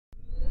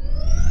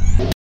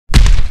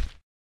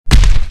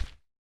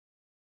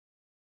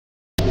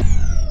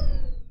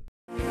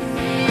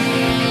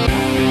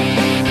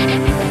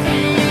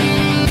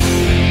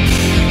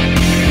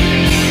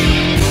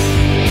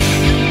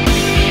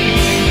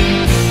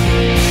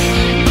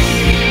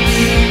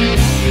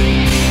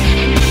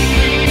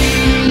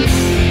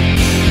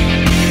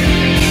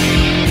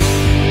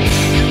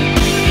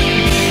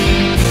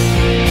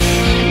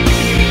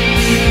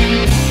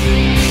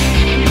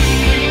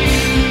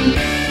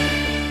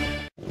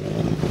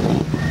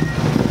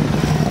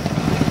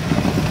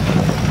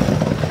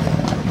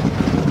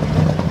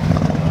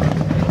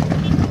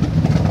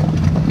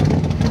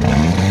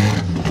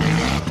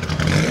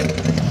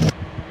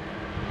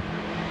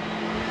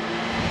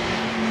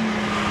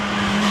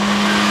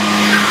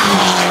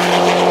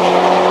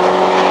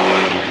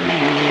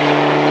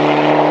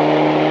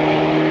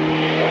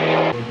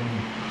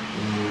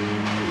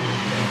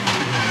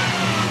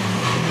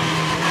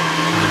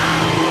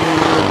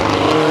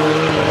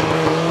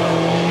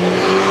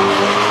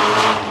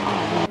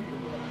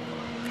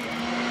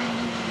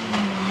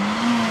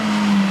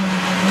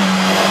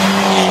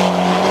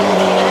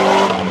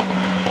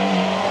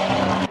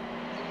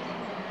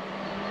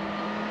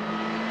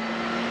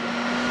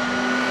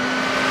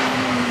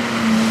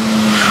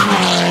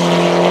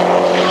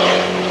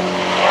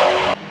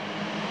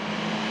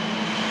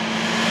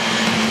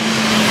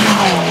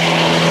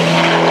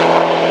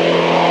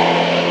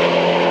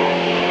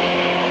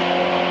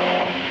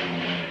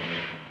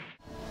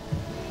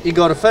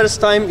Igor,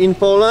 first time in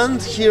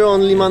Poland, here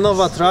on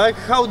Limanowa track.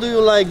 How do you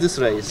like this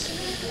race?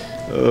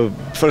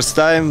 First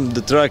time,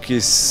 the track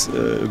is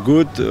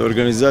good,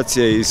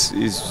 organization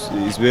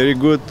is very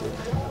good,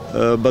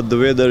 but the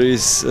weather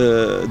is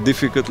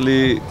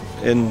difficultly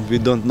and we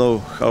don't know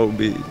how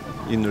be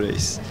in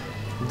race.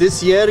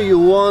 This year you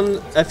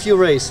won a few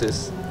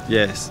races.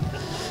 Yes,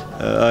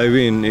 I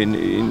win in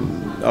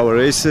our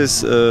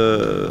races.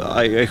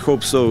 I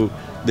hope so.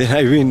 Then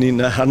I win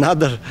in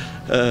another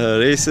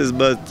races,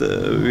 but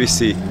we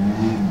see.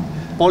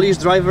 Polish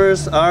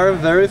drivers are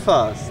very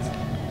fast.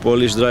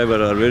 Polish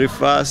drivers are very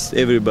fast.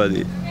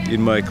 Everybody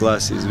in my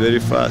class is very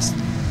fast.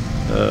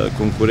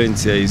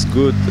 Konkurencja is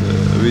good.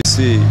 We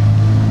see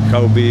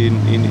how be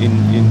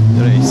in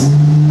race.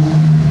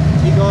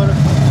 Igor,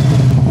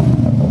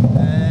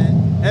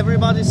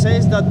 everybody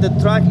says that the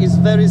track is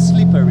very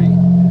slippery.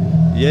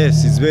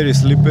 Yes, it's very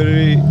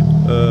slippery.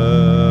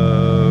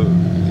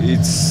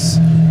 It's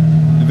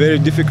very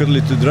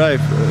difficult to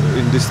drive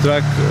in this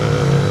track.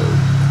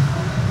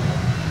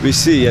 We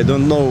see, I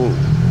don't know,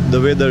 the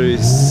weather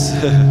is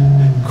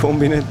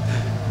combined,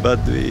 but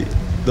we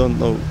don't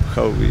know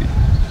how we...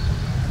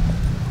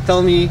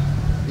 Tell me,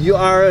 you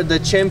are the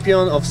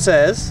champion of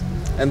CES,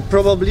 and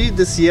probably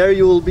this year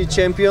you will be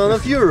champion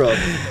of Europe.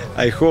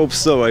 I hope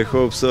so, I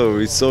hope so.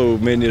 It's so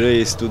many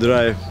races to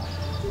drive.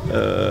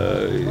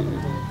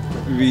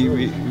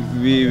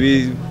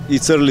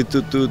 It's early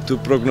to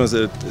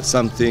prognose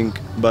something,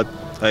 but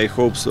I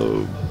hope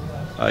so.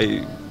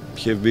 I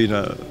have been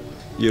a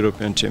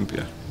European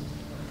champion.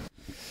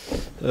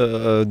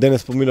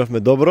 Денес поминавме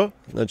добро,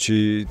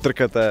 значи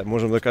трката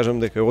можам да кажем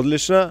дека е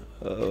одлична,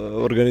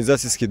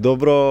 организацијски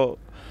добро,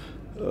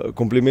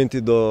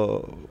 комплименти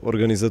до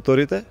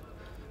организаторите.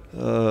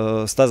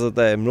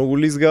 Стазата е многу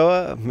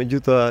лизгава,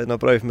 меѓутоа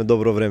направивме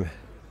добро време.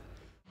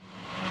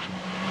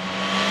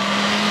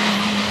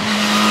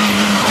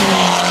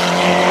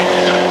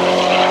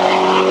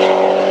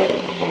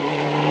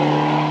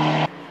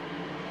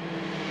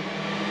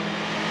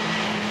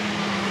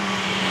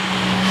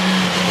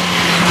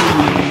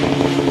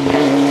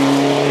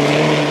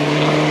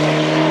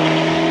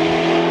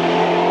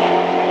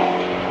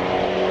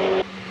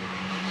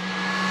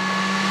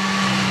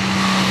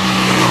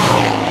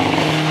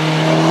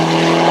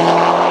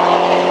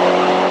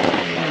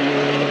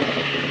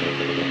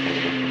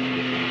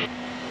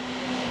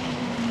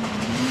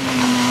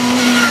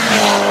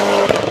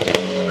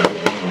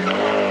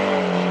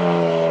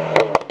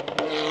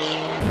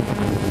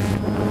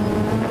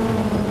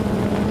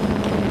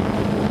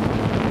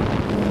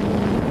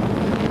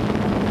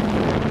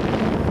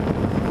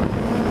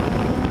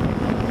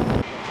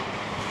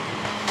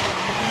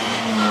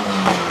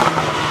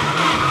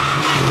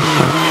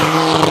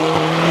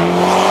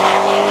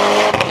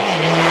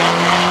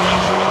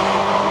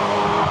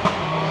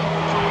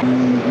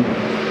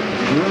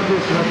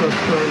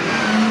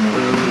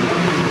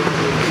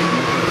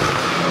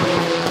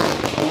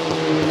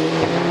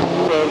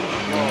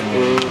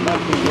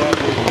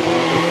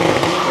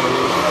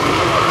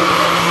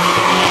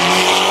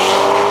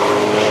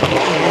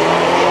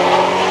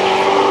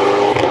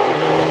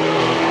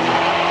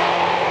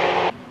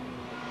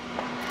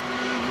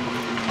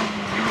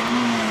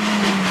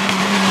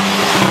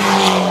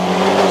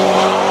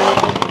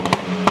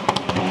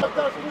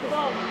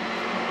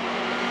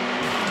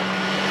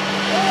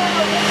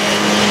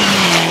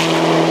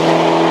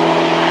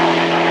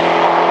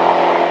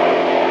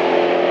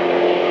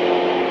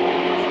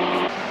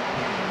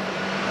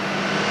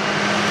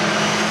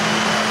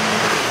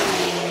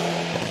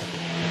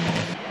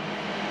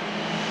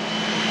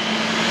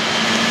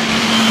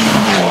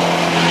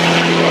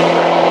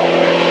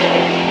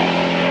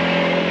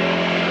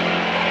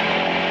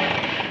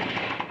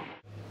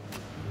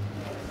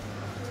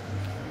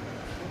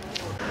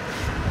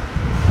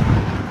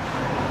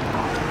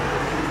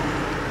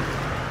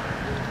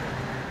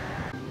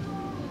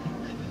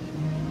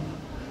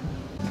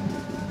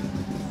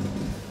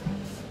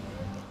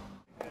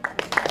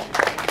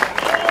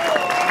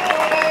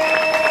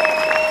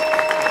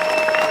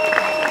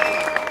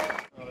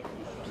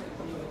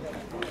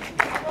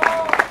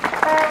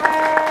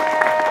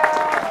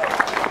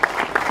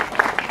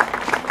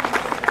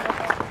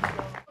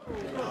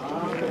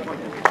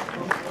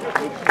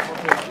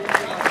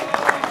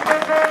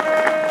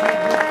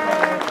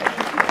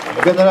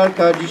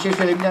 Generalka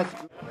dzisiejszej eliminacji.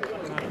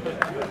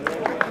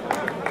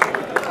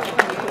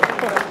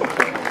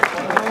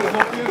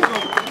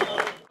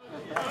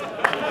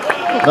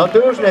 No to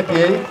już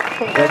lepiej,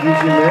 jak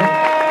widzimy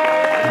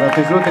na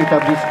tych żółtych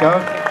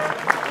tabliczkach.